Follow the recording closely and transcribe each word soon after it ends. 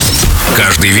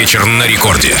Каждый вечер на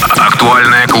рекорде.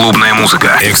 Актуальная клубная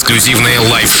музыка. Эксклюзивные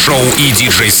лайв-шоу и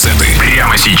диджей-сеты.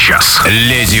 Прямо сейчас.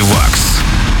 Леди Вакс.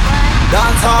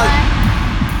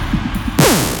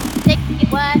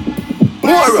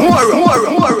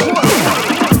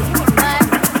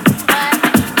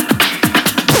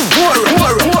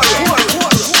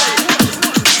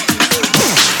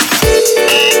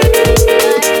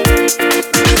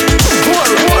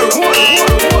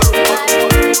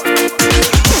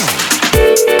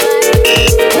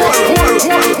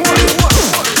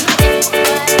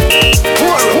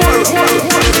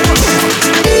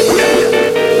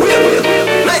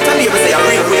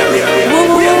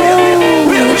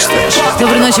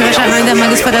 Доброй ночи, уважаемые дамы и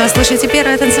господа. Вы слушаете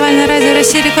первое танцевальное радио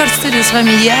России Рекорд Студию. С вами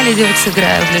я, Леди Вакс,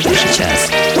 играю в ближайший час.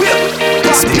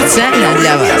 Специально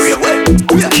для вас.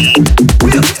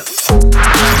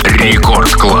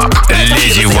 Рекорд Клаб.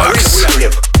 Леди Вакс.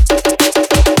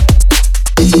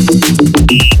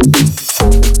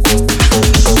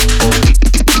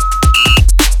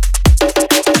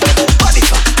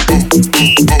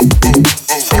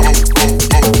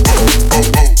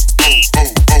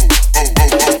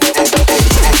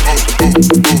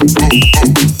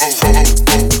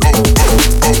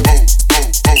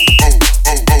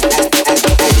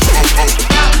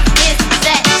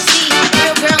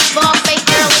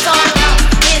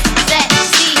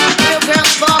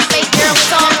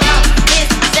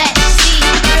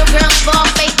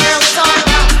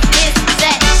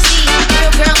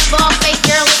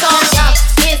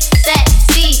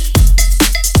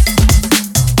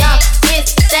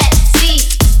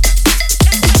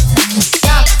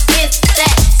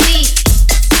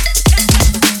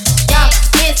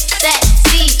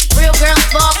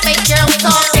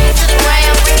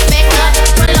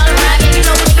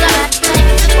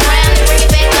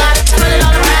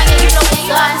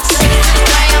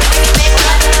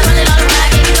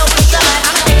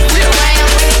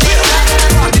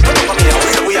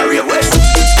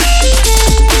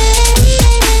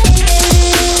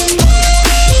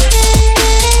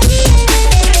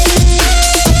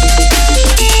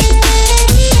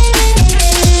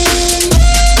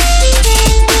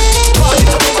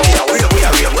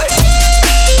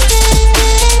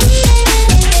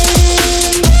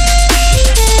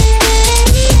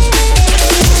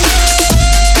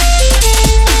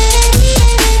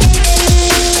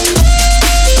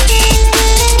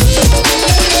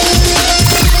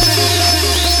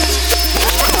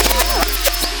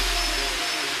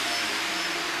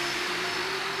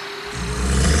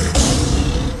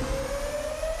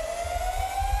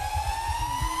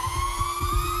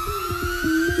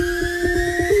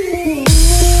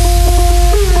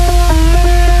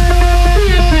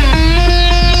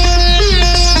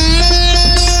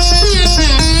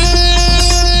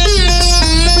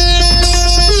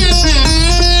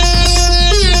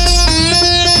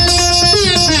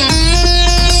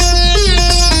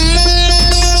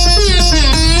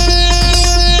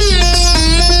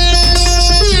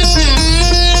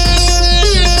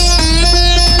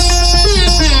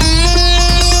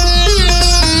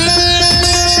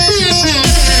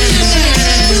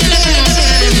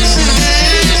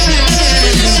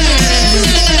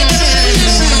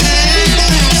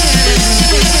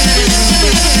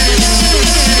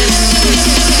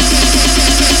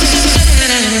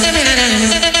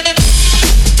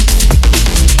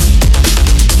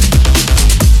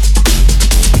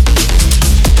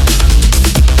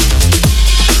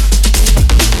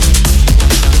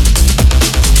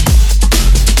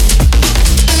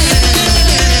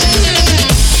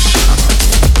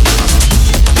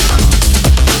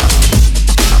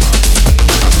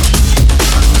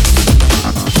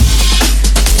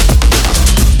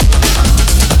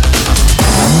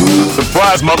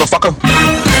 Motherfucker.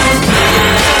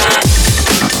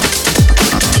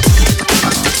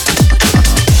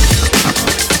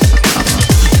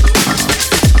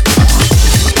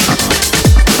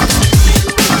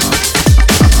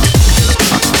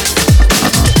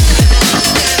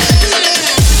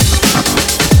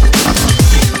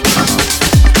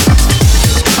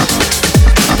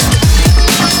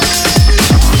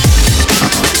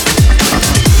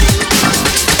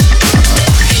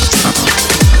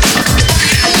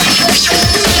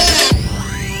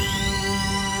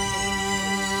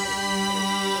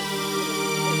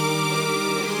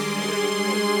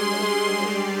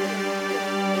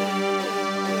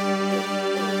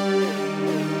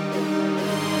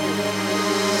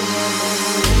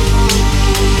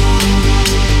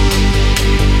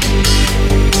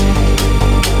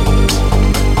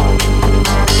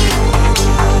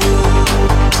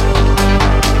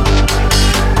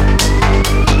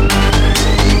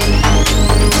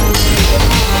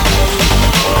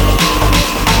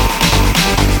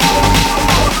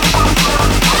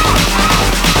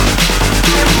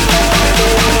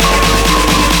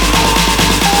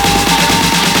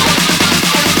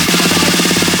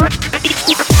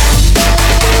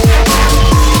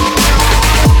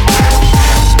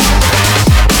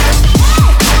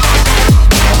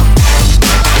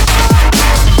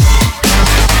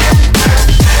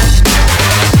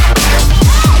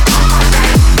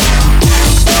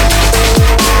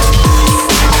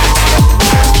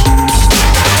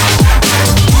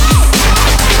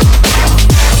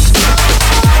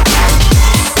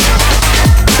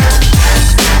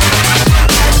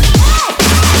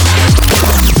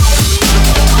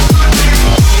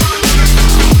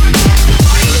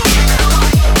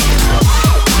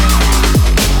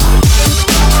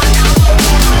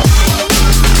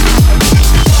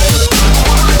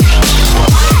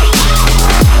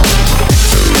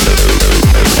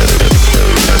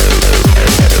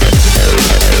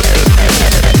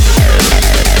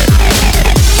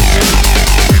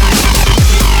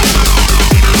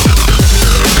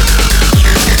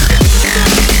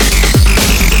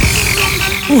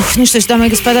 Ну что ж, дамы и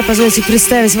господа, позвольте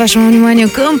представить вашему вниманию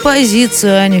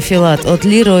композицию Ани Филат от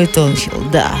Лерой Тонхилл.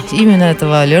 Да, именно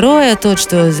этого Лероя, тот,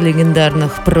 что из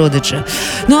легендарных Prodigy.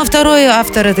 Ну а второй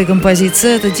автор этой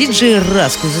композиции — это диджей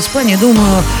Раску из Испании.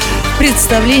 Думаю,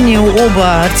 представление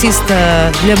оба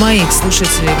артиста для моих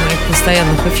слушателей, моих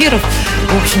постоянных эфиров,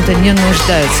 в общем-то, не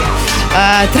нуждаются.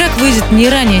 А трек выйдет не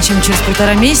ранее, чем через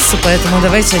 1,5 месяца, поэтому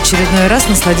давайте очередной раз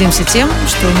насладимся тем,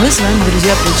 что мы с вами,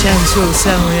 друзья, получаем все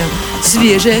самое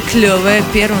свежее, клевое,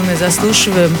 первыми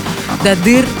заслушиваем до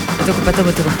дыр, а только потом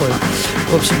это выходит.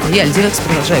 В общем-то, я, Леди Вакс,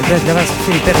 продолжаю играть для вас в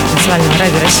эфире Первого танцевального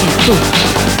радио России. Тут.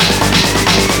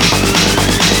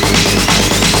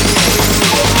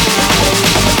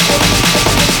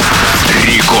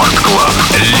 Рекорд Клаб.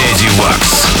 Леди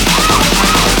Вакс.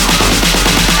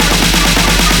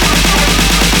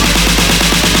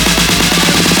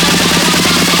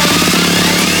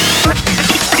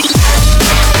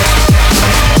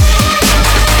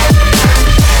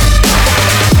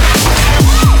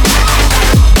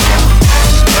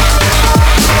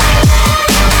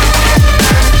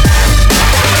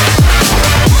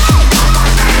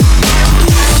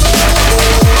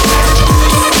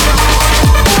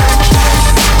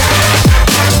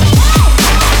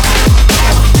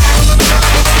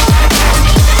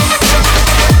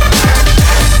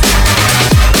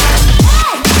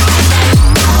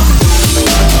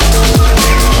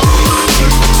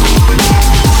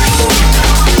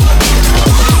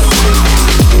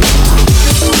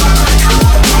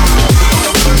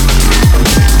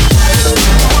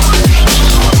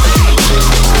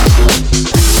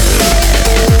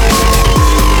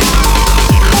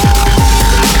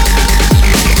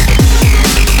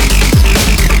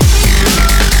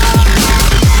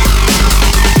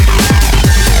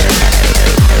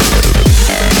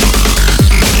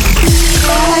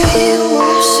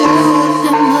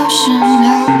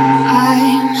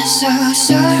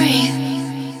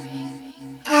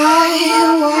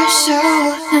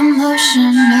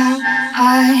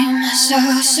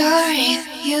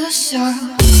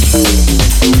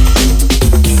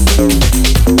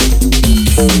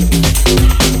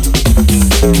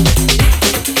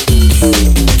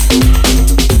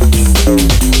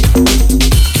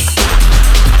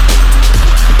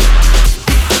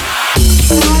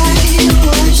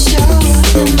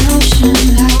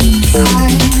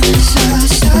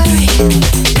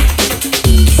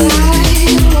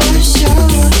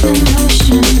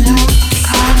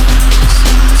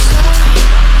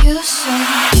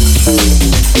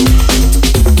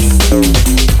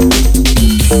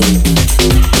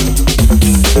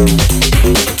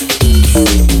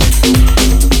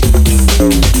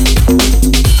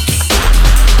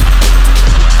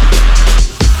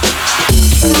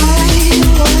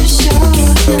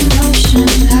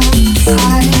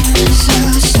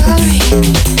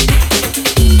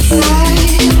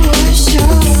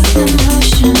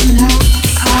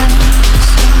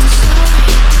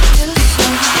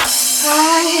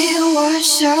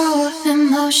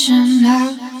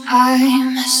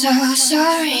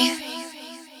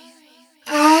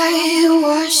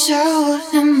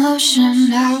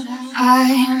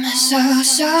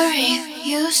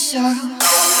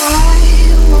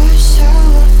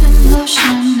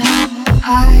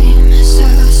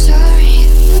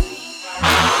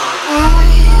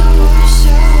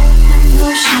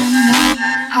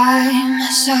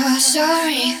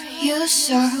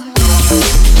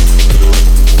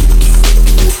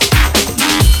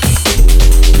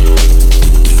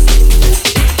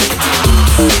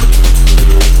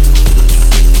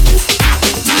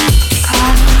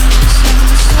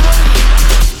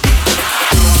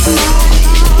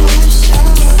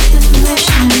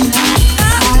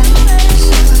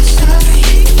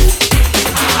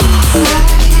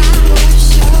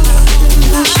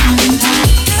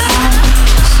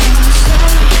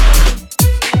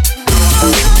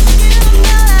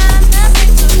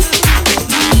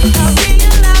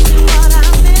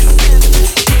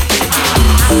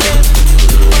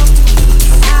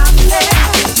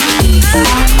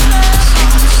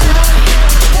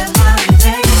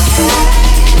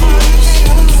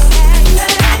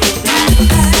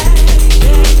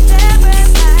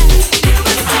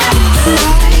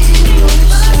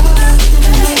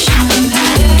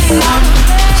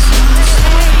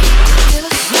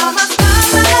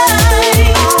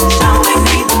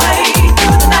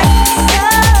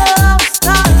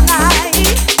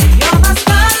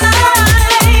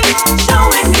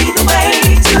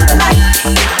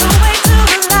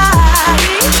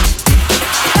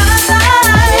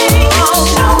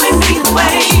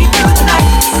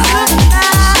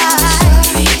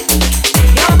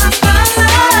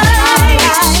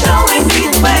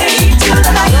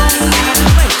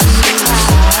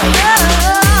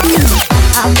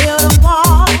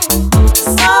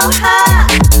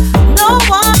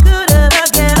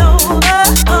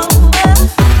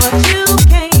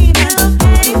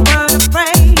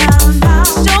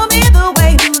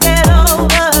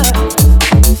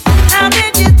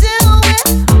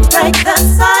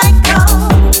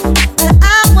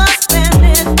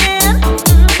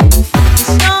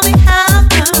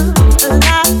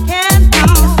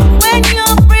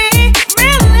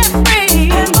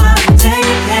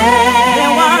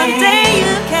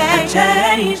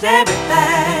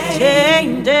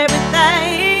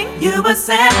 was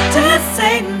sent to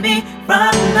save me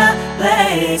from the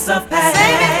place of pain.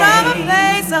 Save me from a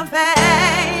place of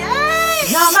pain.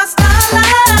 You're my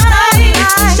starlight,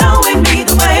 showing me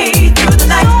the way through the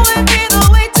night. Showing me the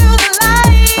way to the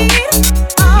light.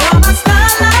 You're my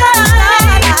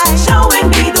starlight, showing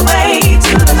me the way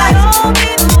to the light. Show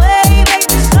me the way,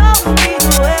 baby, show me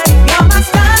the way. You're my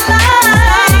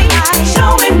starlight,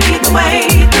 showing me the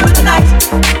way through the night.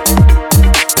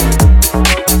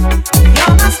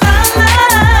 You're my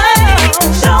starlight,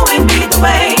 showing me the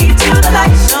way to the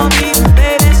light. Show me,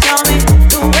 baby, show me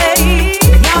the way.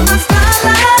 You're my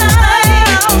starlight,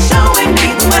 showing me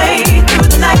the way through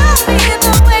the night. Show me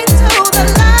the way to the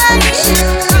light.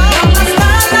 You're my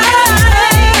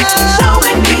starlight,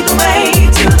 showing me the way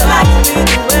to the light. Show me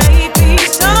the way, please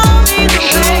show me the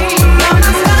way. You're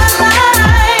my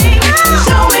starlight,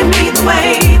 showing me the way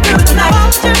through the night.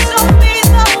 Won't you show me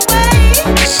the way?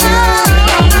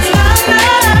 You're my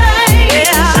starlight,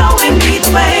 showing me the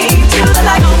way to the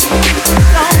light.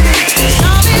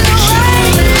 Show me the way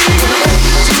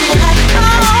to the light.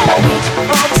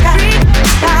 Oh, for the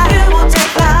sky, you will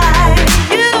take flight.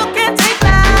 You can take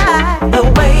flight. The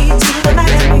way to the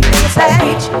light and we can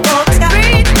reach for the sky.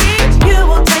 You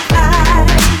will take flight.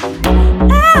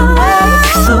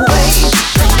 The way to the light.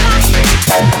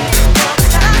 For the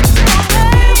sky,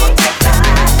 you will take flight.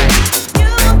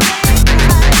 You will take flight. The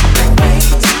way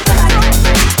to the light.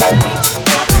 For the sky,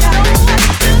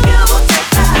 you will take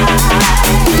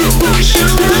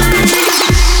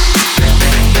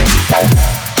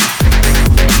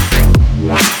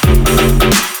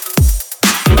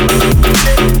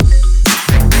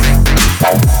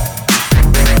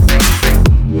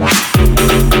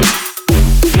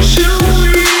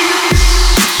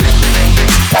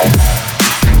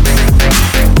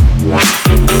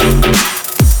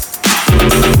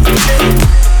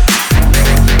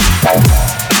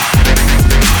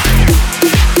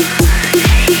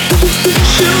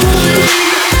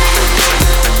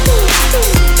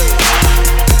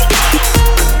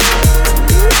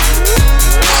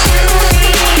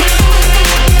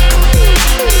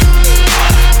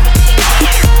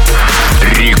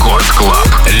Рекорд Клаб.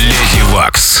 Леди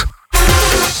Вакс.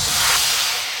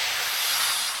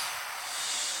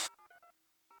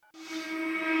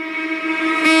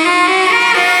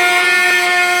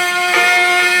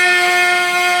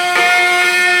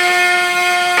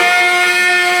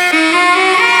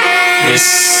 This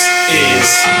is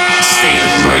a state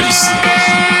of emergency.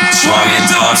 Strong and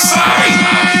I'm sorry.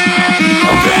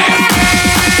 I'm back.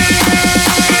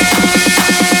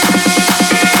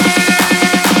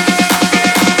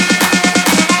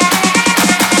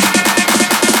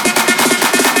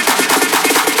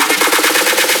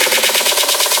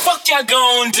 Fuck y'all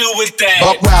gon' do with that?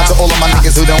 Buck wild to all of my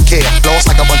niggas who don't care. Lost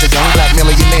like a bunch of young black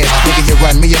millionaires. Nigga, you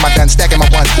run, me and my gun, stacking my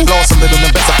ones. Lost a little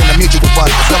invest up in the mutual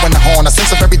fund. Blowing the horn, a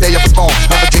sense of every day I was born.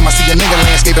 Never dream I see a nigga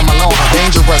landscaping my lawn.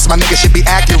 Dangerous, my nigga should be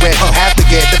accurate. Have to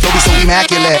get the flow be so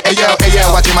immaculate. Hey yo,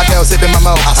 watching my tail, sipping my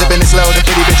mo. Sipping it slow, the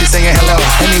pretty bitches saying hello.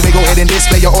 Anyway, go ahead and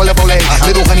display your olive oil.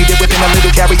 Little honey dip within a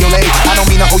little cabriolet. I don't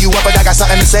mean to hold you up, but I got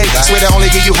something to say. Swear to only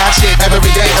give you hot shit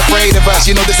every day. Afraid of us,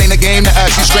 you know this ain't a game to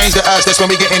us. You strange to us, that's when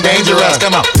we getting dangerous.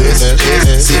 Come on. This is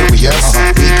serious.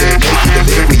 We could make you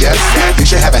delirious. You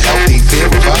should have a healthy fear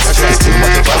of us. It's too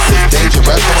much of us, it's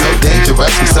dangerous. So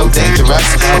dangerous, we so dangerous.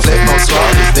 Flip mode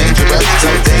squad is dangerous. So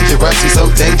dangerous, we so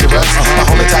dangerous. My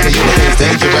whole entire unit is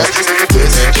dangerous.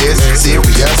 This is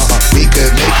serious. We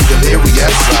could make you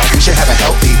delirious. You should have a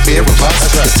healthy fear of us.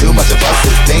 It's too much of us,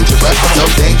 it's dangerous. So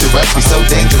dangerous, we so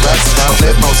dangerous.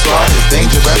 Flip mode squad is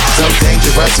dangerous. So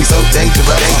dangerous, we so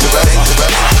dangerous.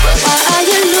 Why are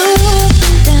you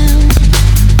looking down?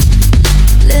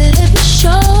 Let me show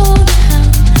you how.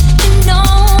 You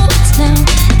know it's now,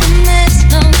 and there's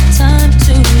no time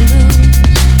to lose.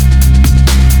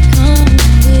 Come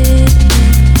with me,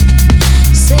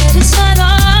 satisfied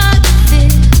all your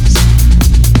fears.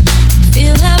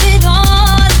 Feel how it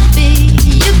ought to be.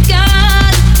 You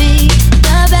gotta be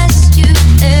the best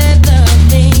you've ever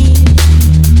been.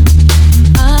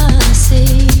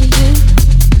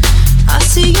 I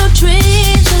see your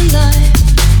dreams alive.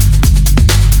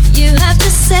 You have to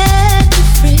set me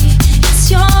free.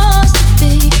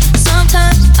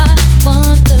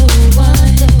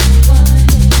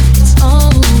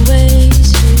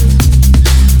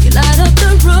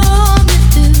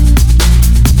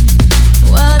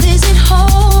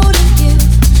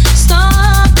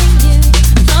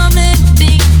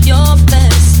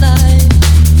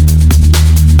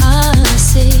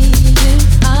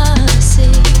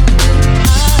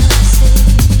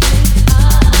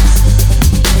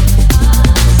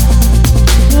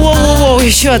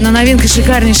 еще одна новинка,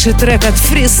 шикарнейший трек от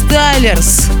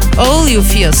Freestylers. All You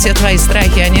Fears, все твои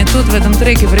страхи, они тут в этом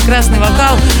треке. Прекрасный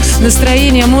вокал,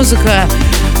 настроение, музыка.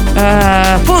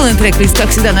 Полный трек-лист,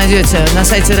 как всегда, найдете на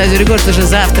сайте Радио Рекорд уже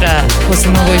завтра после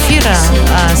моего эфира.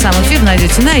 А сам эфир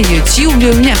найдете на YouTube,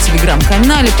 у меня в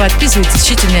Телеграм-канале. Подписывайтесь,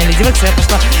 ищите меня, Леди Вакс. Я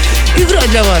пошла играть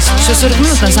для вас. Еще 40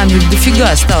 минут, на самом деле,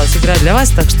 дофига осталось играть для вас.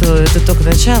 Так что это только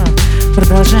начало.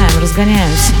 Продолжаем,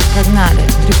 разгоняемся. Погнали.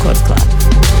 Рекорд Клаб.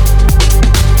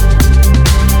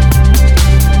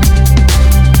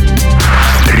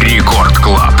 Рекорд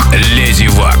Клаб. Леди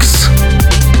Вакс.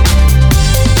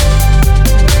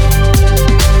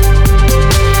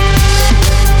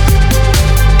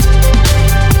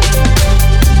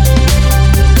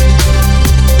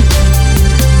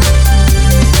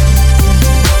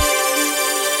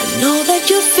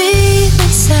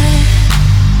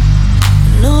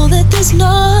 There's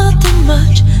nothing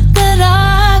much that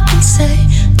I can say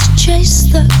to chase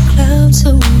the clouds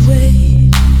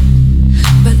away,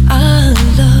 but I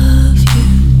love you.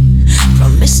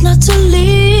 Promise not to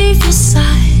leave your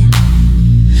side.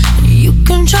 You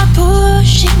can try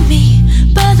pushing me,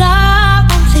 but I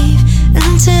won't leave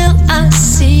until I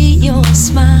see your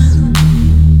smile.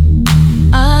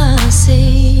 I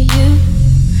see you.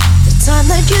 The time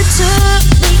that you took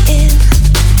me in,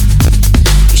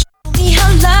 you showed me how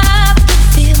life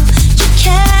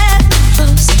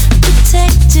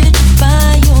protected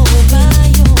by your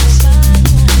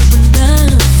when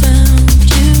I found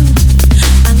you,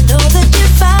 I know that you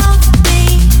found me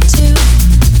too.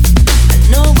 I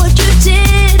know what you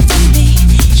did for me.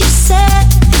 You set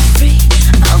me free.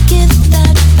 I'll give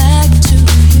that back to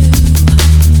you.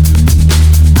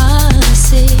 I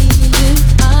see you.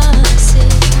 I see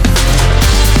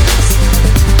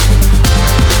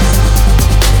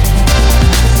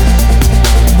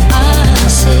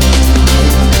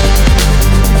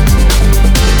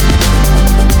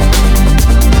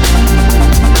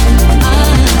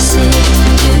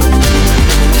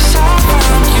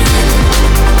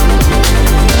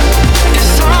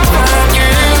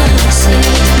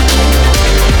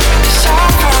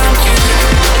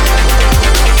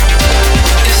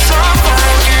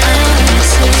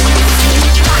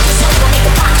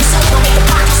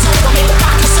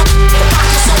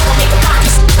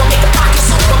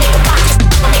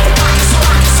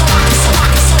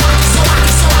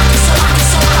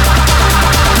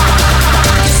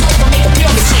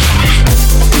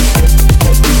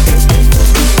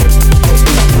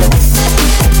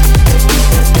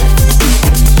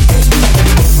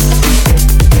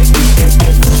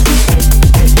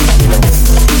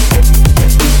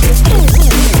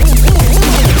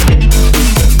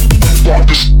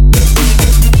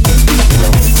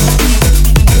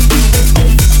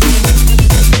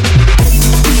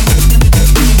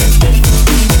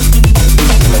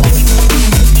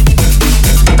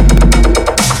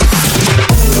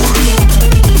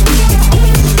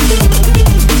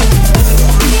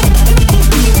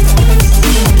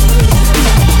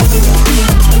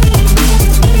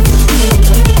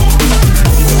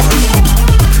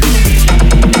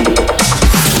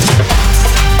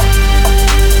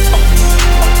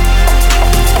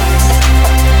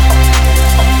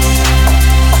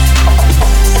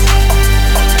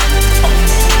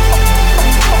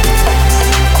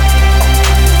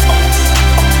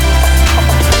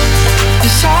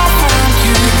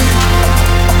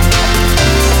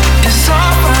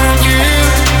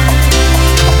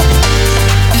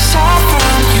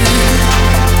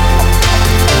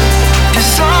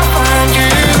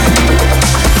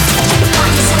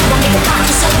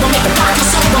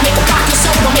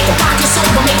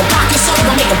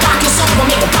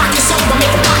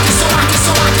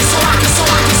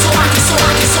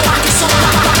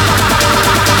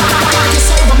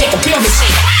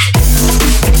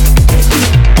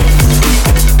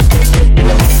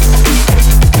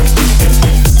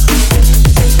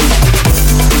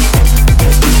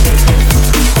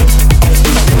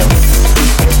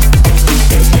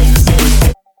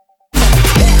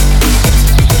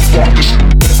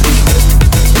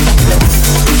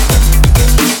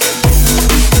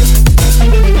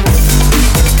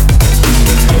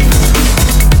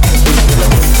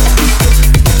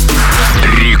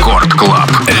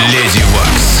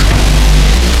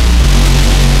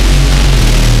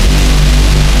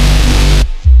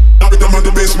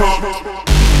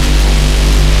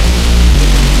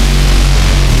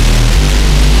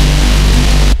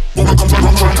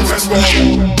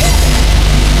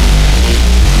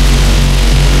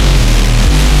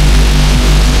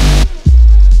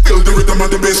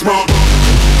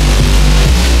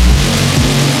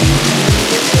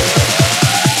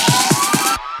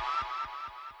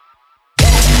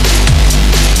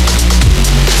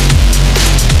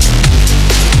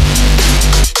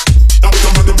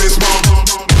bass, mama.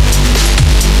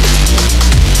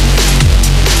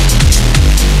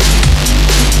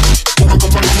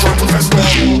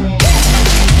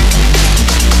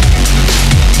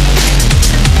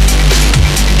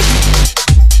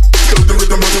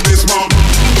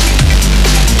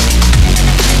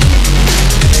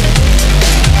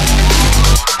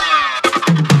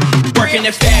 Working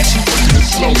it fast, she working it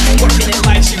slow. Working it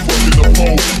like she working the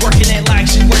pole. Working it like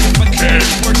she working for cash.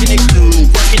 Working it good,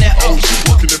 working it oh. She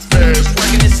working it fast,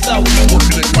 working it slow.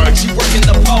 Working it like she working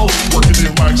the pole. Working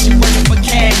it like she working for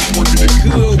cash. Working it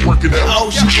good, working it oh.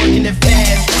 She working it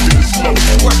fast, working it slow.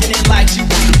 Working it like she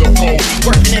working the pole.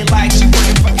 Working it like she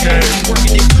working for cash.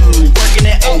 Working it good, working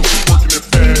it oh. She working it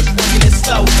fast, working it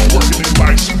slow. Working it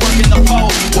like she working the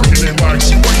pole. Working it like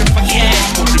she working for cash.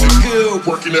 Working it good,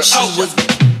 working it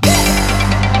oh.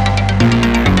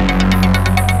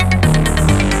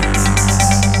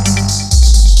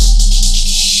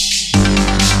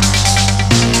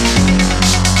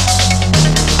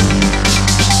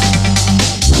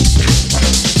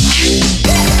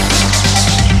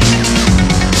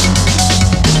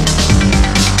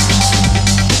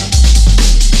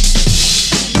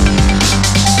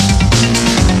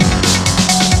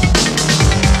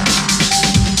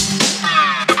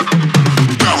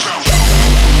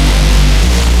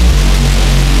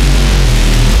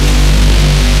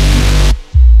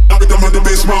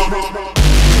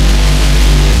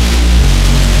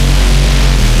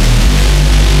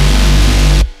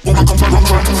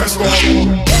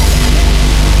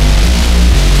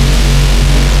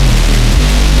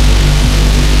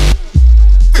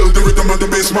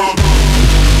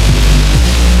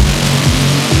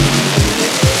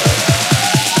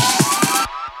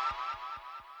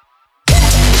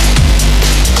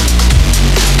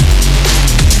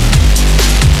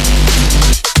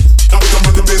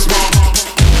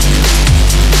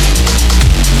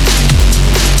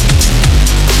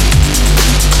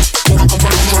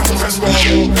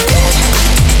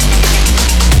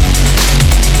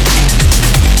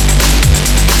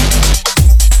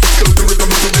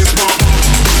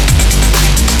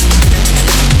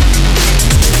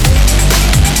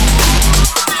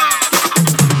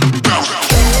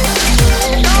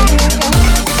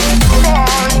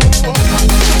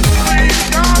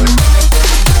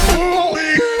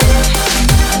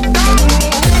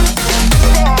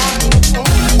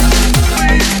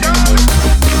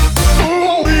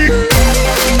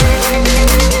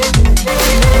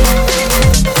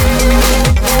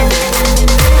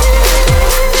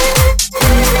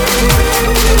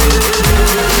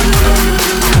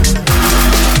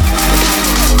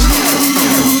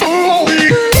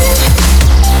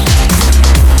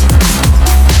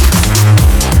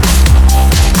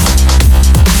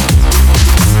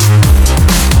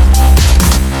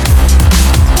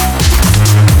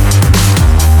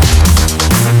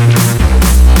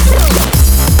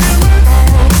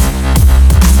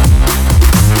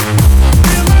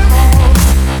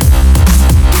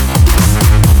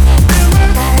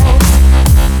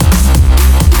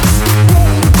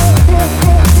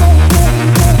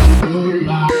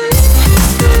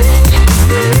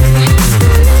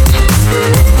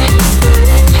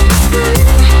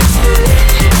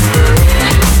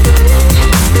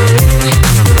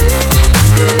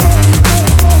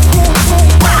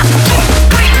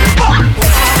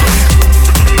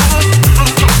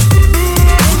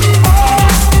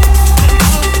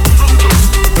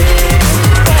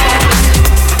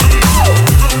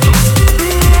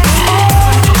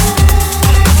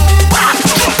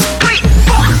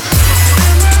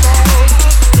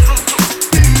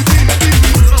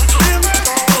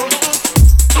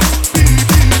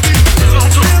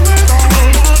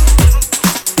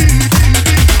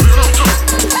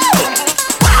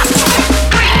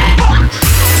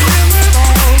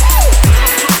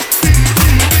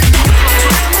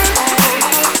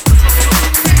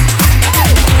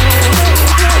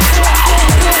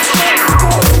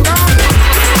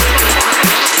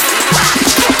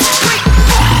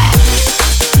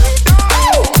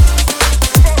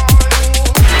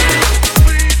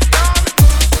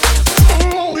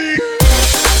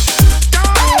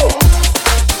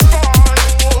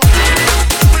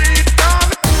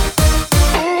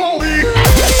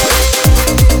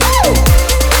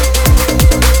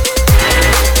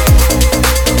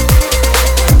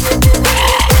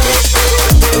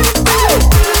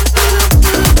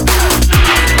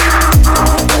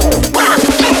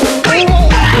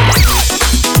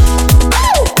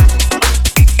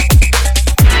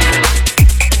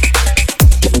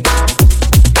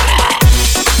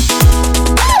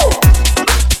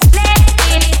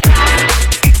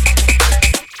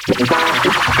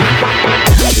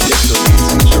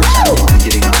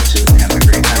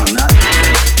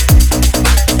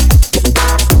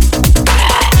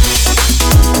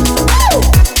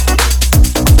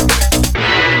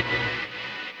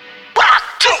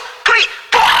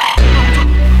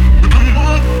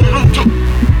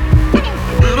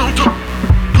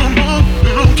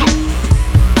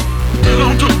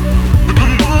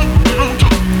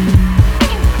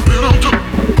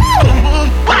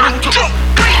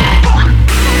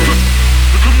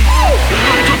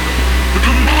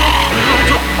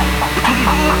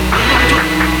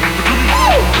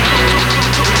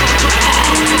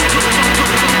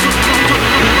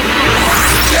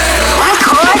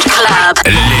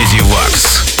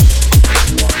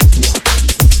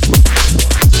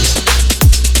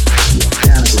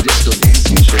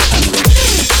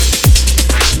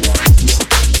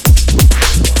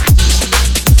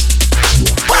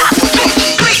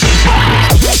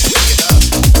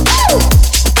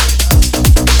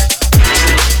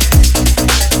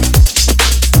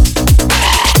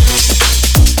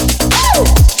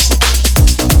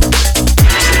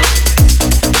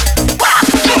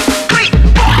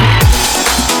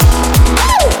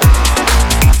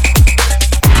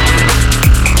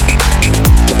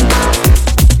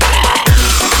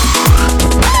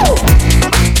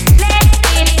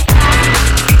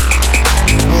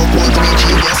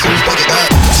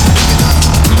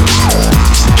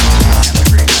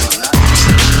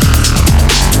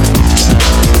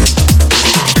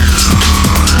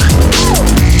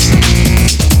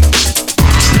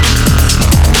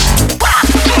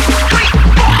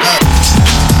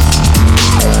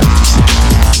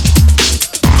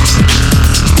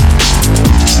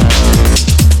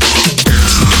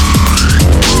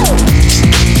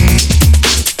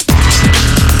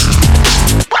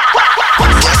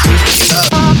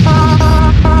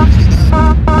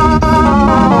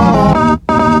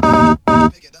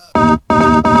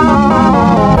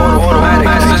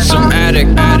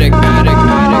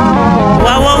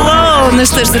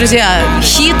 друзья,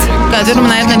 хит, которому,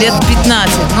 наверное, лет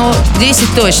 15, ну,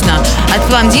 10 точно. От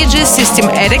Plum DJs,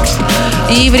 System Addict.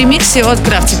 И в ремиксе от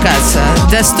Crafty Cuts.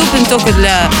 Доступен только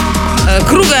для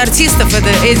круга артистов. Это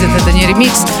эдит, это не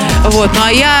ремикс. Вот. Ну,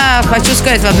 а я хочу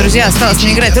сказать вам, друзья, осталось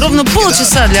мне играть ровно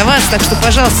полчаса для вас. Так что,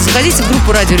 пожалуйста, заходите в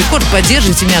группу Радио Рекорд,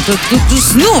 поддержите меня. Тут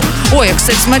усну. Ой, я,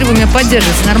 кстати, смотрю, вы меня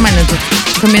поддерживаете. Нормально тут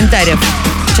комментариев.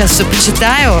 Сейчас все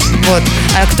почитаю. Вот.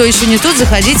 А кто еще не тут,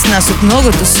 заходите, нас тут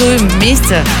много, тусуем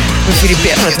вместе в эфире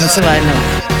Первого танцевального.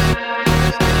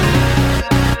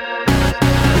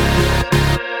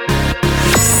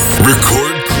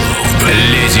 Record Club.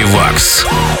 Леди Вакс.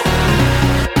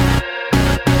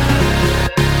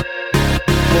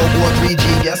 World War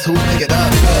 3G, guess who pick it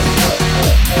up?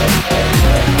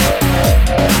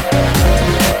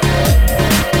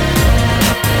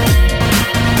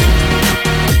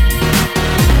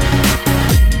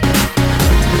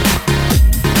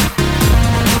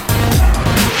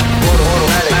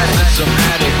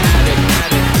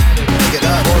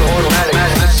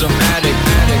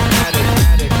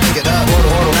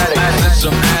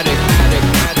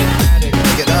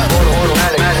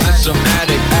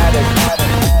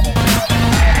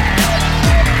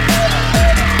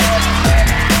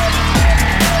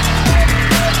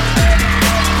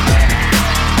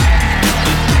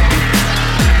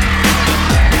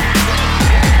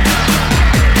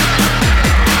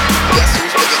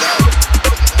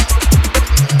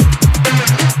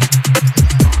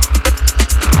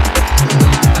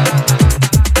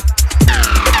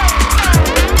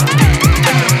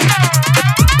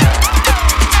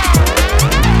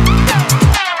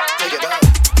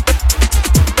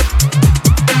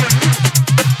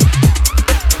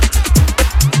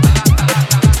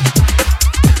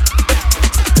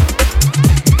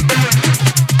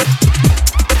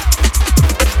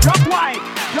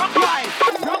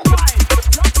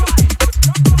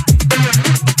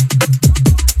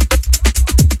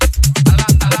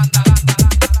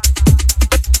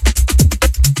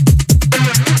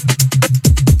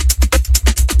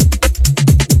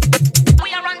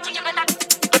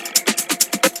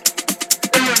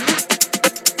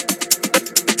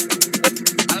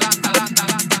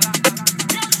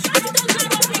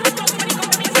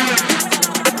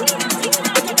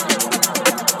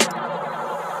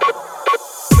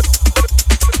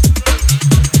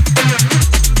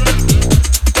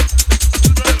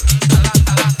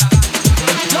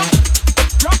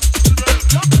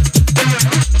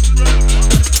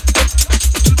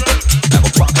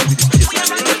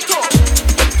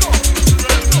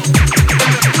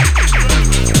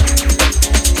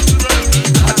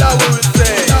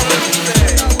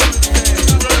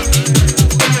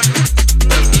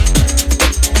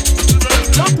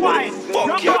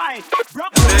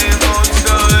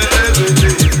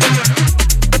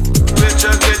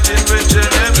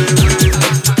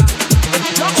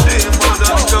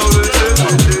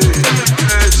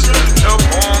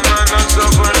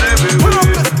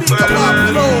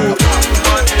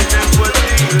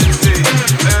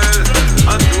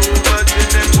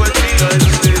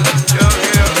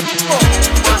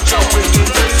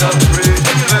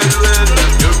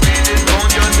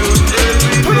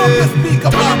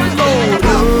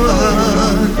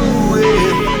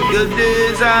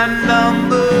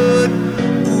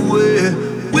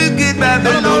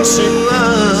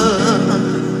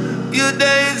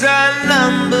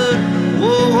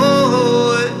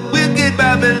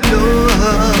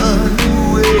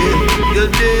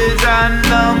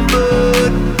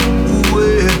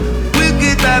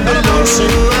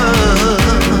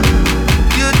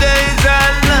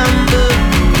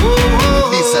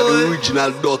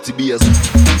 Dirty bass.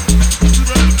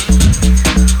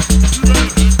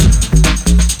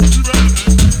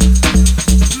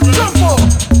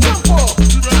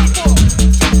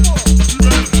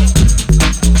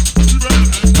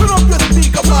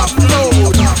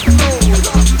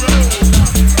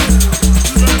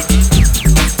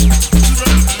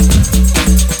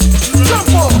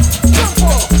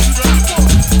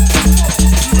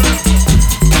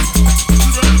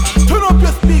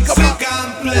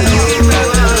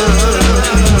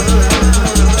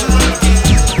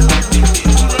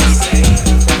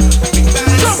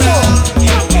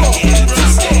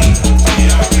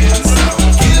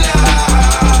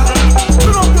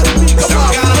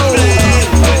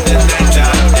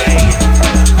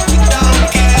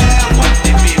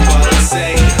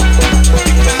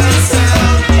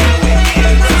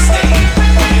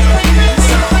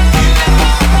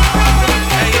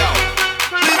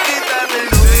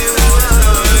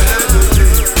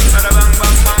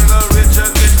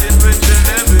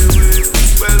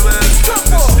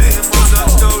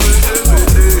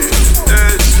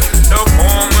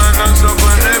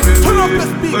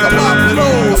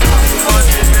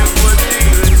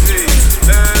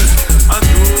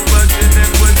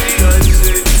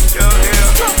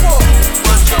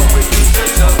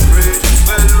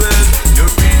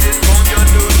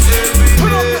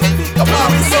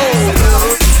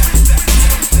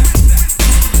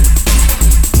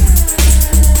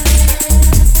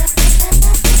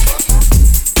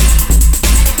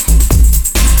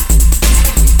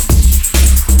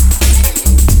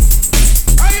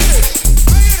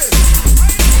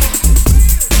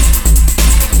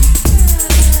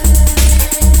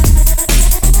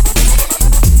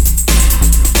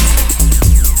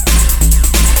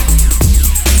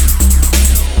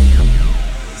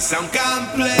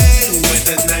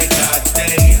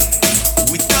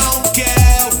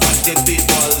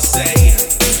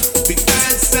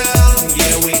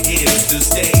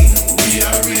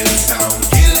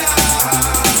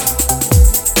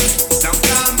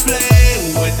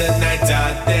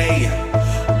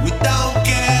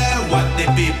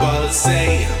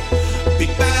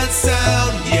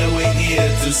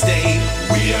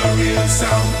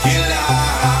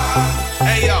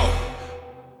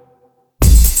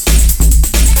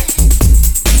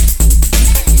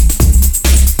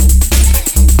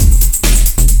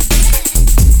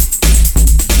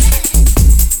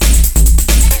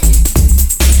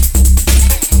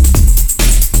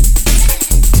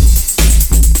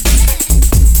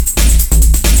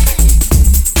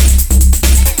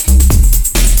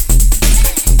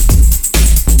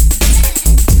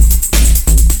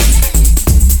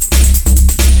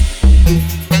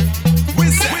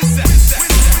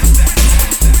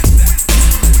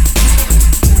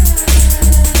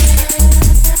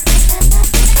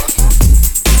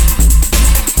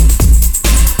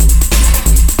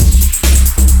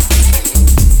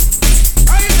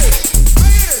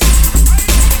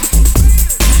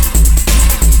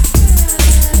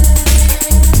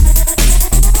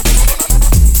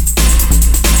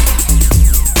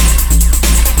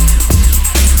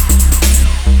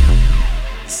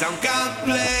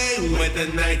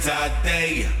 whether night or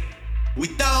day. We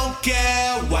don't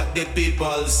care what the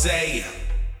people say.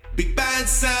 Big band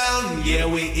sound, yeah,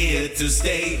 we're here to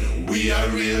stay. We are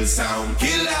real sound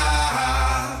killer.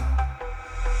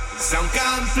 Sound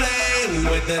can't play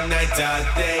whether night or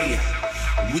day.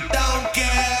 We don't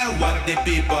care what the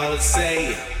people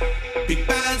say. Big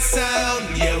band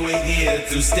sound, yeah, we're here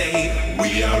to stay.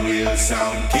 We are real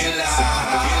sound killer.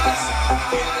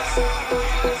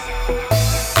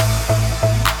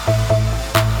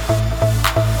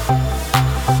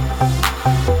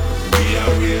 We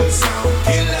are real sound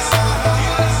killer.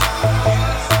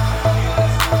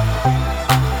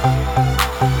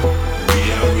 We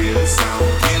are real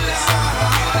sound killer.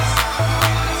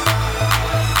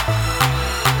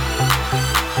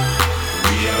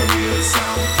 We are real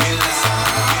sound killer.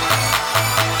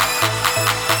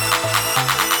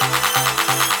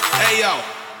 Hey yo.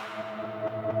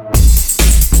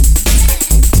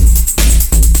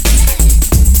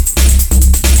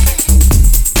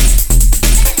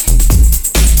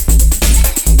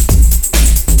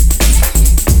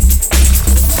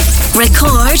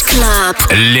 Record Club.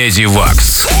 Леди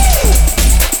Вакс.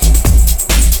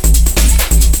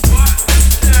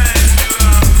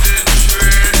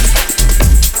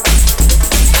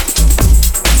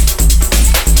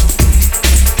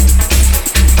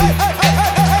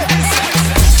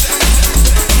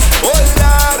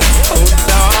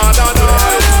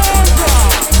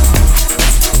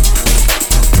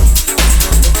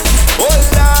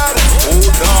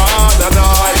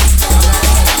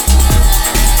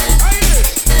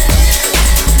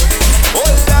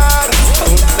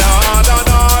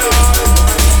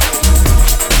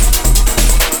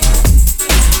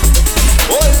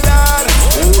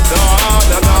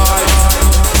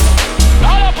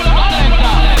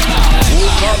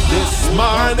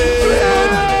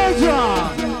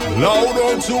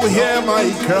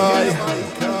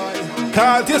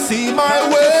 Can't you see my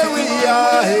weary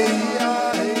eye?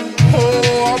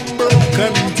 Oh, I'm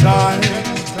broken tired.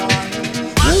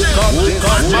 Woke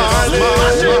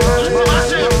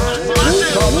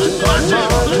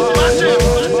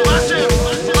up this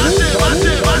morning.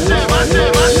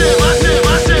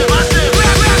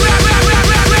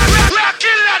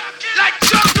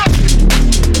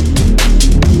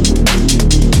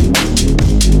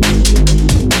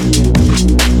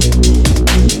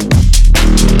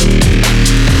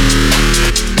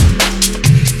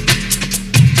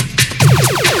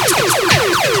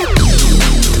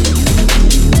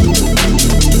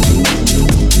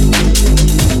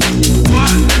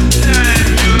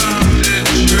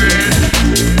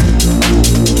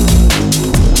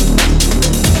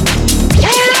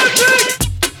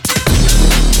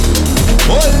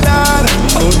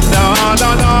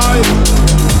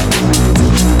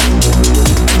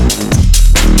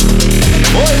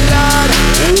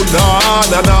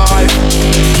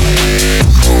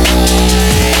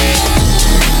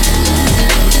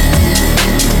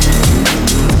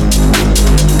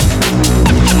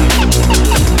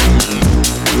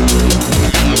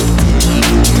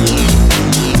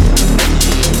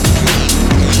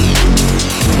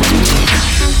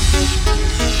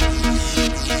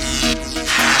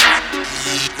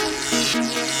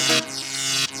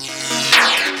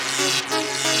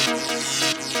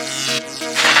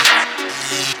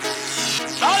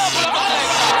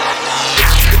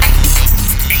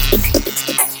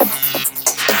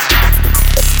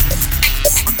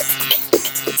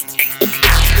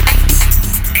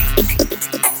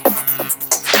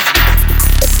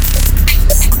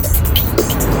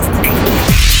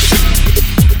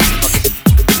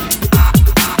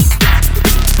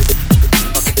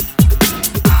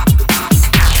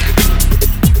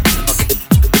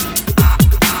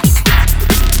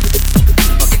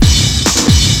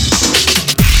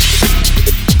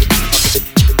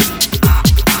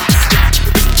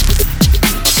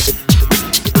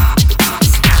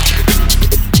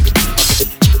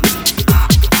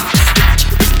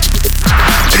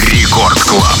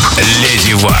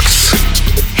 Леди Вакс.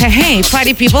 Hey,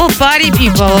 party people.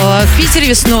 В Питере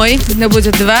весной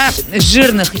будет два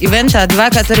жирных ивента, два,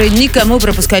 которые никому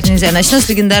пропускать нельзя. Начну с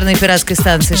легендарной пиратской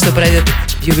станции, что пройдет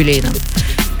юбилейным.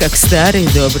 Как в старые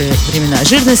добрые времена.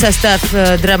 Жирный состав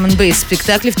драм-н-бейс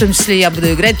спектаклей, в том числе я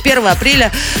буду играть 1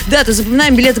 апреля. Дату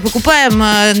запоминаем, билеты покупаем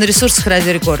на ресурсах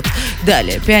Радио Рекорд.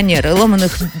 Далее, пионеры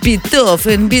ломаных битов,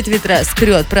 Инбит Ветра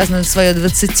скрет, празднуют свое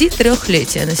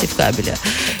 23-летие на Севкабеле.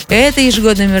 Это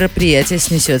ежегодное мероприятие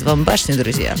снесет вам башню,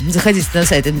 друзья. Заходите на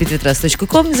сайт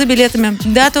inbitvetras.com за билетами.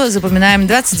 Дату запоминаем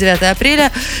 29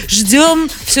 апреля. Ждем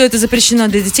все это запрещено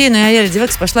для детей, но я, Леди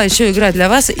Вакс, пошла еще играть для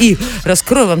вас и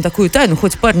раскрою вам такую тайну,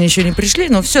 хоть парни еще не пришли,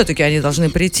 но все-таки они должны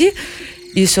прийти.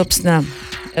 И, собственно,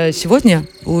 сегодня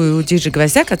у диджей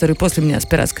Гвоздя, который после меня с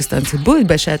пиратской станции, будет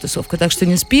большая тусовка. Так что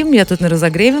не спим, я тут на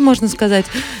разогреве, можно сказать.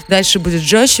 Дальше будет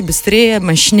жестче, быстрее,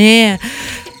 мощнее.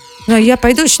 Ну, а я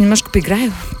пойду еще немножко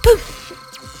поиграю. Пум.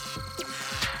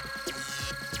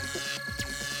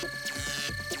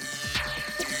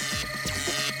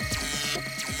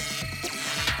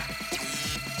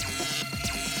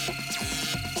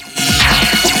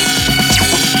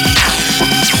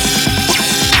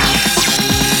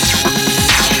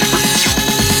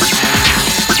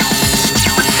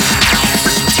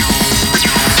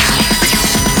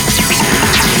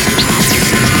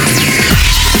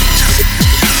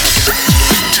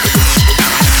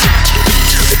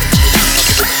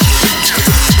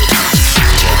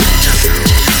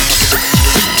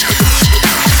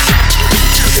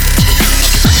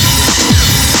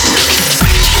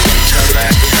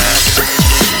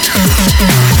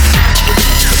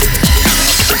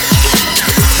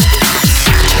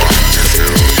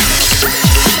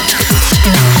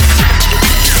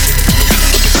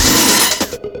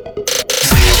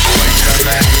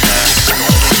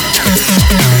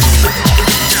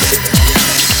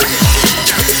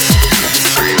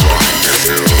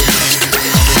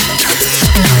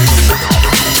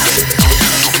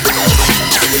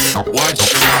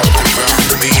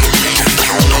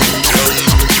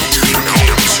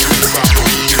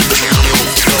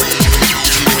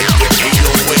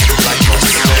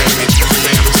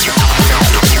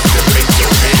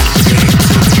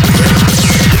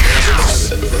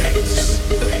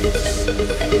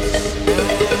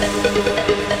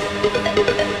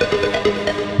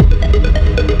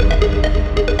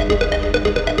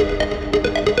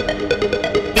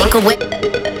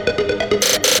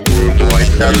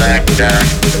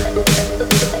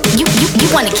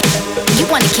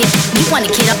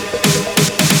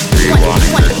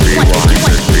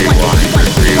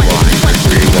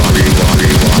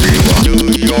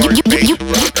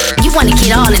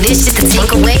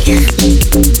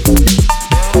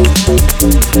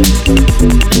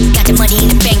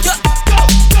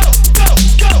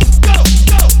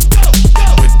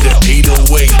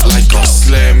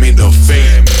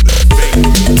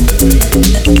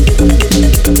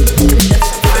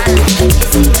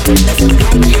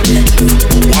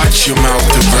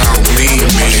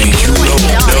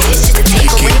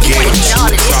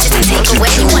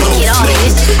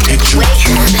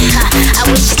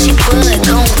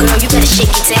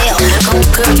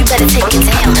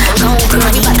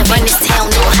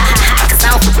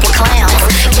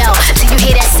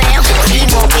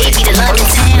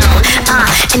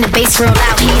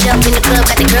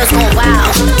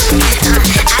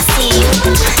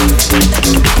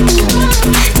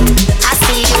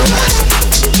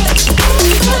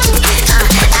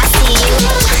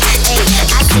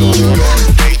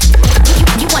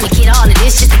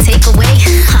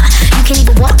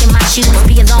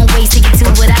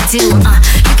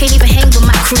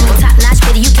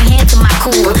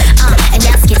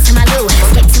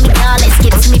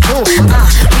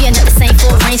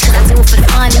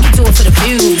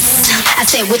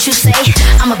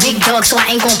 So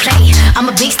I ain't gon' play. I'm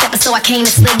a big stepper, so I came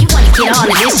to slay. You wanna get all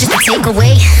of this just to take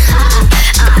away?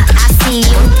 I see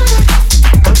you.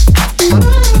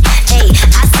 Hey,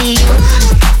 I see you.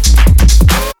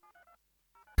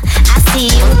 I see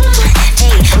you.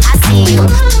 Hey, I see you.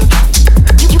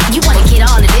 You wanna get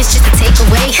all of this just to take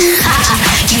away?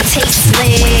 You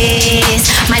tasteless,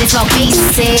 might as well be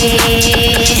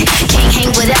sick. Can't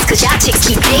hang with us 'cause y'all chicks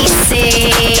be basic.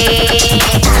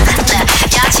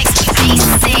 Y'all chicks be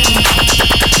basic.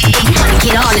 You wanna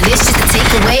get all of this just to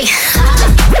take away?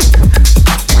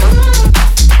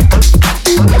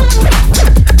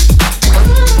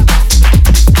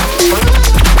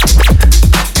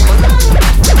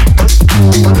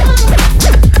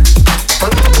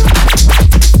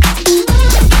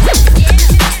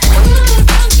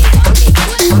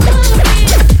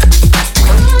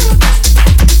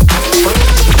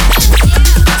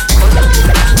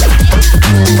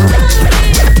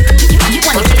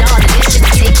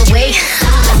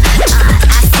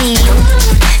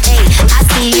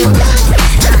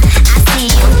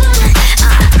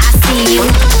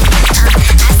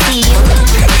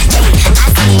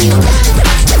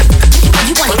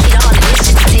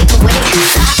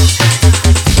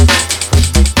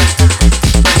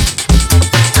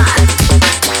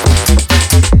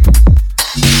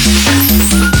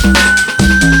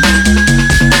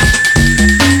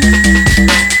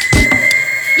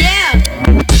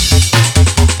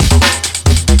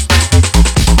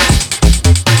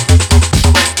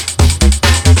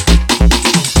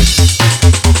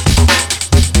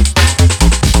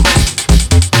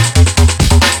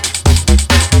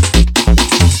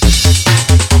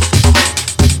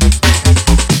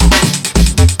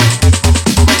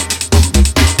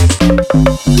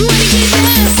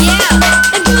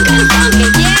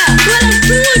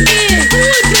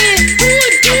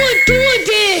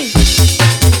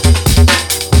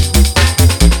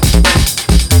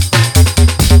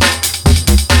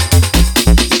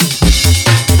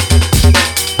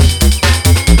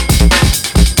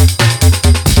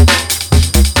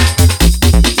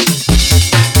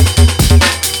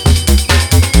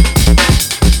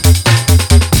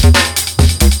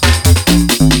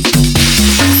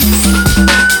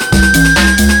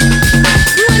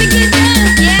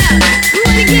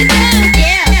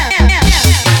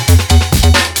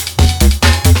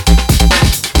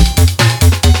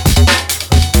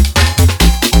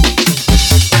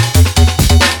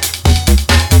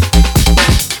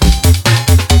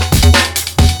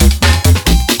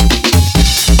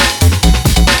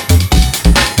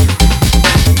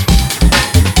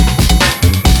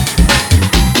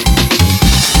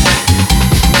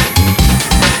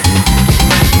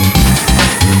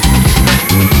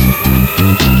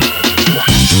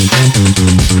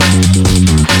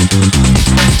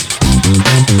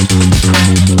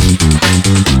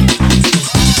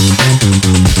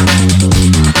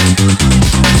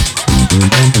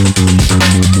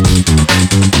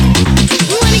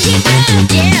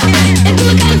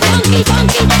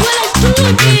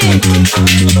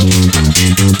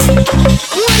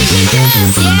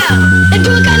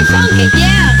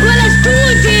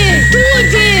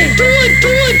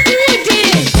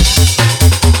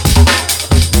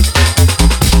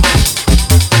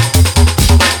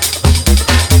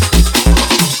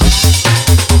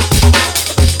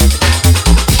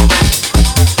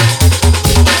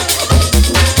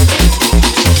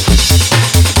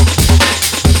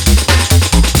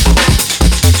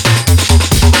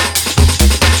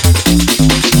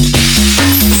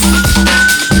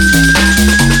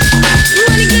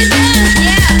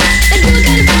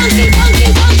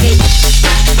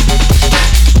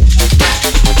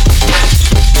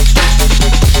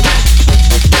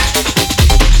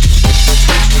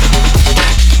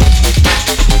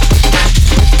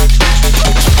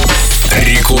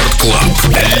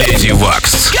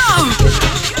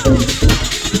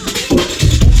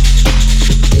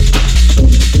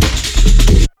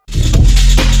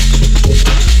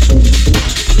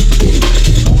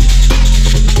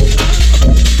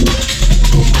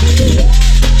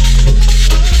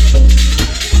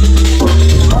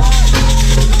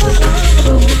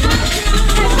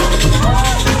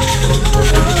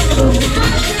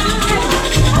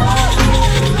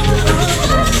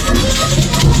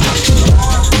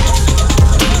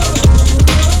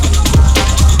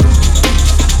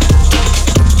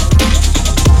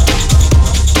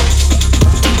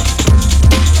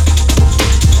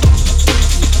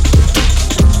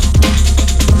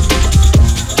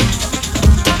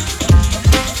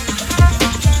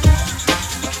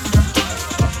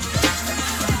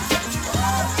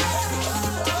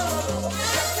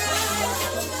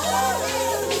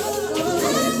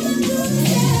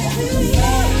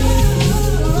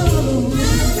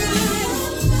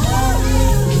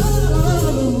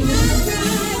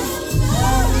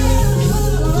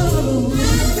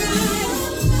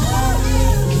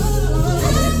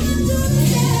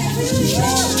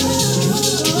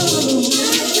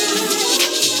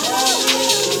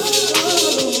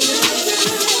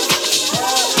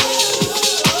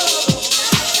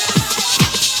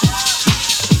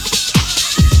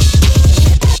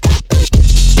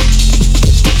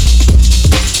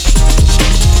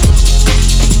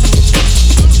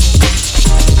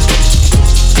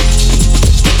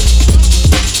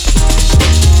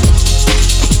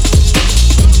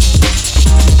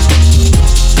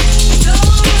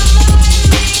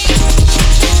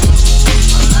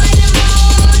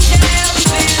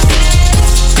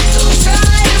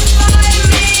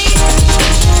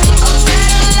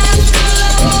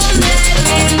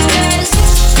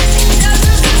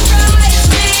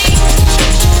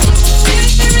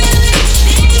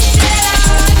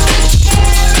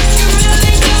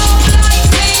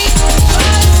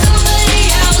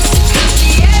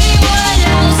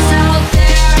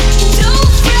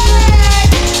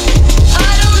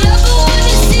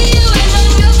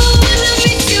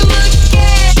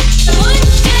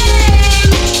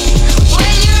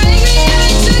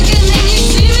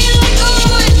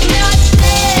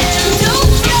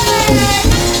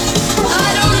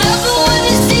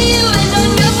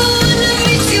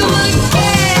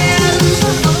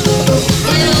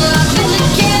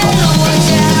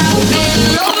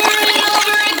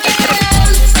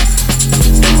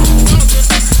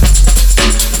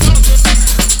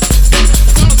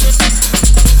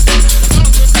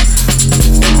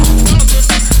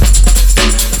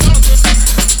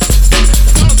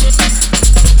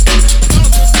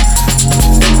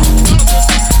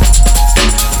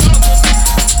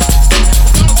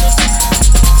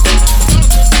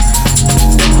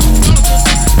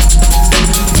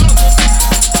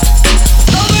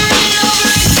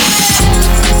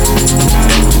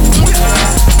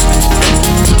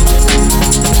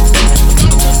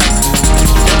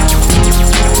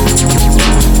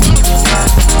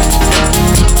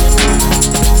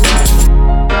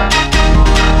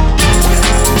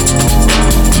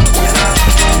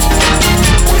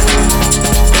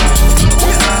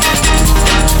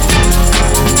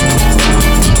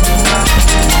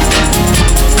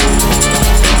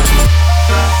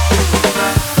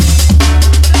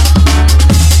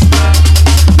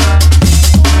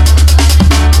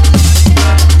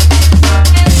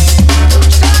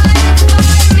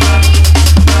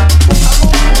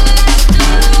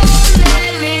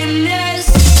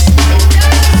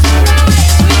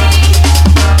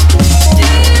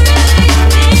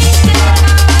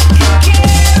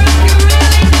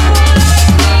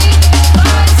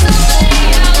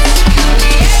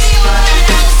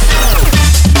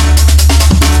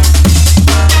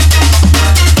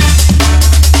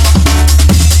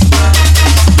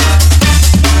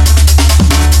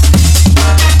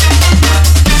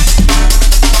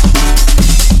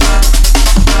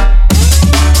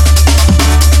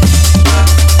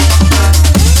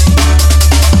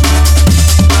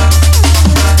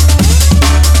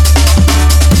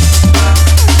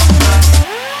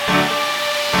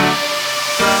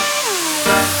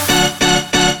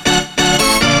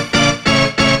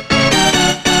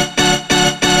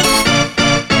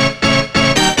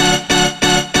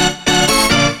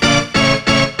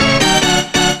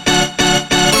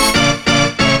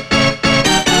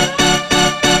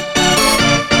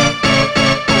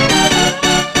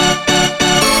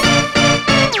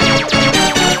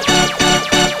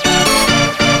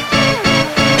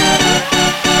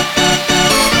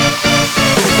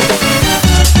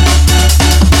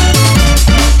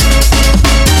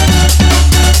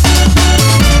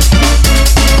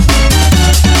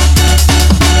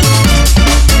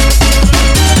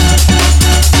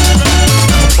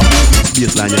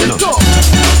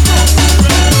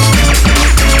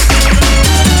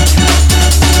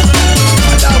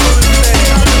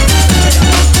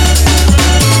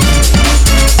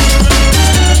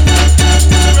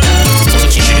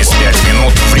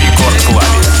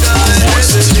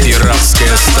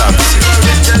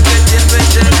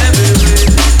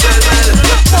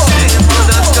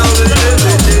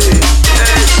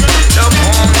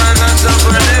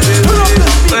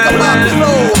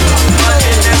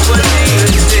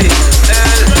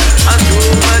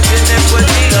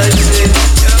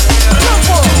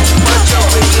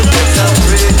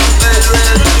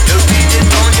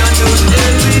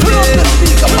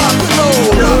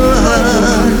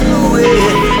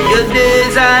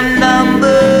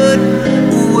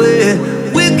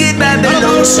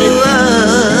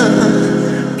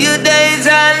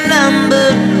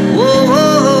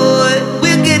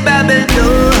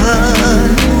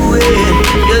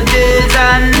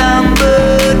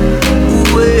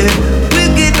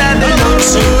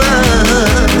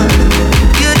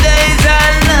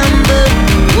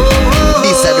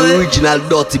 Original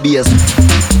dirty bass.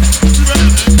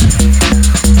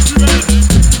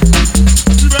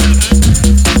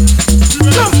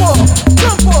 Jump up,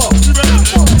 jump up,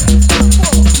 jump up.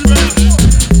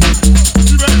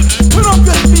 Put up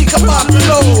your speaker, pop the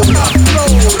load, pop the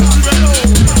load.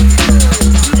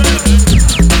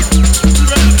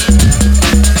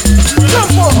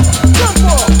 Jump up, jump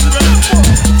up,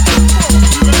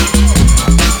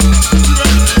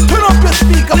 put up your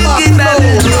speaker, pop the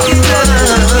load. Jump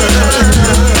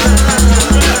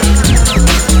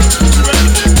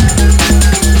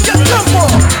up,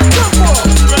 jump up. Put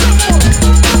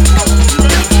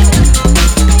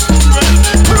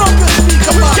up your speaker,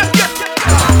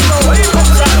 pop the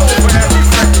load.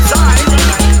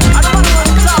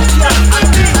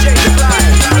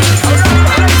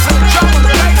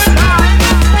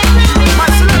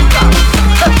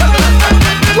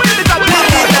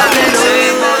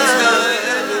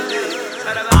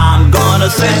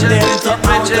 Send it to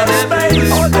outer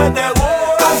space, or did they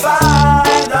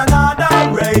find another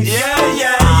race? Yeah,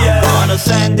 yeah, yeah. Gonna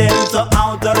send it to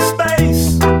outer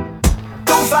space,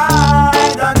 to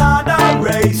find another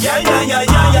race. Yeah, yeah, yeah,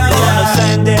 yeah, yeah, yeah. Gonna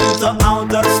send it to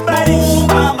outer space,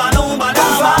 to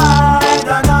find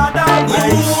another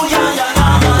race. Yeah, yeah, yeah,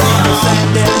 yeah. Gonna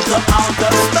send it to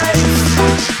outer space,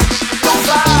 to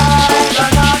find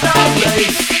another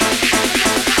race.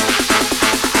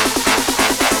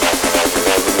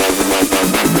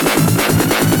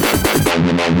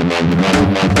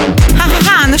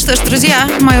 Ха-ха-ха, ну что ж, друзья,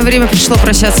 мое время пришло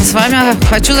прощаться с вами.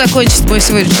 Хочу закончить мой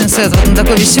сегодняшний сет вот на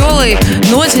такой веселой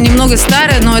ноте, немного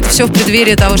старой, но это все в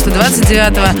преддверии того, что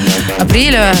 29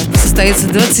 апреля состоится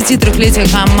 23-летие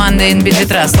команды NB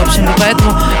Trust. В общем-то,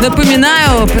 поэтому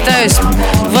напоминаю, пытаюсь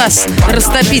вас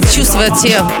растопить чувства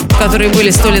те, которые были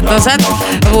 100 лет назад.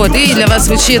 Вот, и для вас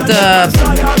звучит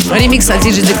ремикс от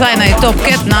DJ Decline и Top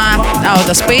Cat на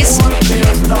Outer Space.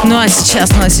 Ну а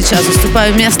сейчас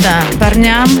уступаю место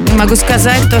парням. И могу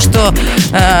сказать то, что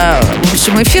в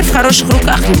общем, эфир в хороших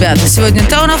руках, ребята. Сегодня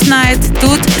Tone of Night.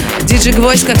 Тут DJ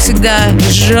Гвоздь, как всегда,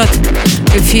 жжет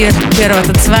эфир первого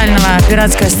танцевального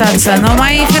 «Пиратская станция». Но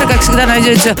мои эфиры, как всегда,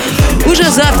 найдете уже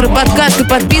завтра. Подкасты,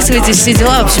 подписывайтесь, все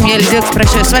дела. В общем, я, Леди Вакс,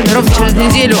 прощаюсь с вами ровно через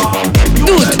неделю.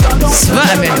 Тут с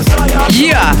вами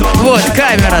я. Вот,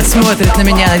 камера смотрит на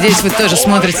меня. Надеюсь, вы тоже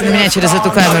смотрите на меня через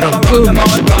эту камеру. Бум.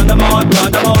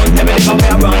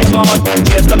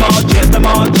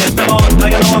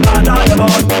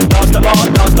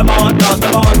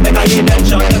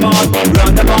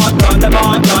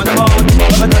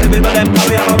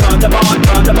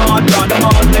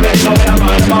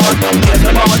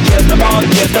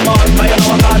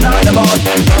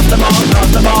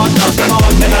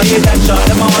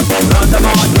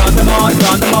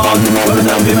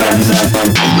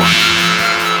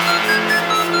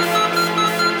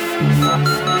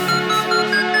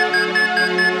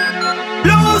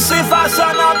 Lucifer,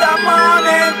 son of the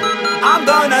morning, I'm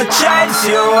gonna chase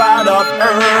you out of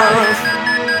earth.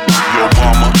 Your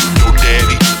mama, your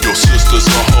daddy, your sister's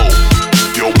a hoe.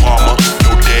 Your mama,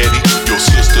 your daddy, your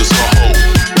sister's a hoe.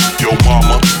 Your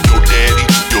mama, your daddy,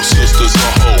 your sister's a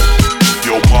hoe.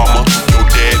 Your mama, your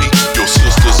daddy, your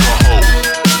sister's a hoe.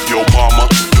 Your mama,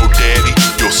 your daddy,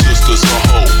 your sister's a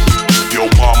hoe. Your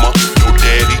mama, your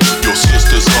daddy, your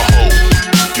sister's a hoe.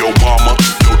 Your mama,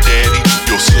 your daddy,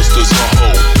 your sister's a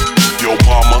hoe. Your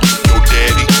mama, your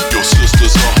daddy, your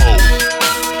sister's a hoe.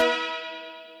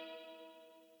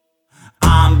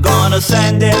 I'm gonna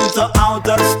send him to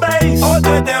outer space, or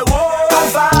did they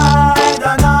find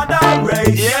another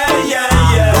race? Yeah,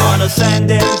 yeah, yeah. Gonna send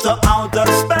him to outer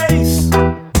space,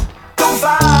 to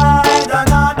find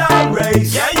another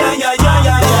race. Yeah, yeah, yeah, yeah,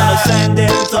 yeah, yeah. Gonna send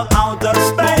him to outer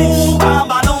space, to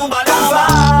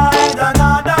find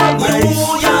another race.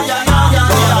 Yeah, yeah, yeah, yeah.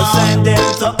 Gonna send him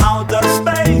to outer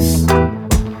space,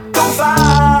 to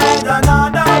find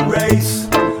another race.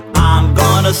 I'm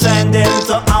gonna send him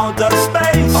to outer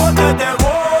space, or did they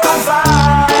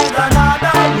find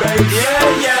another race?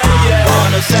 Yeah, yeah, yeah.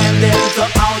 Gonna send him to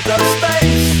outer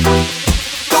space,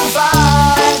 to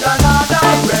find another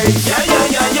race. Yeah, yeah,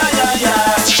 yeah, yeah, yeah, yeah.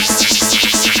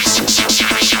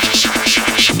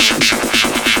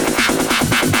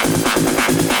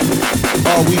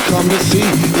 All we come to see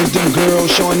is them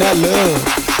girls showing that love.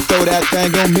 Throw that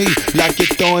thing on me like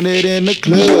you're throwing it in the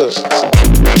club.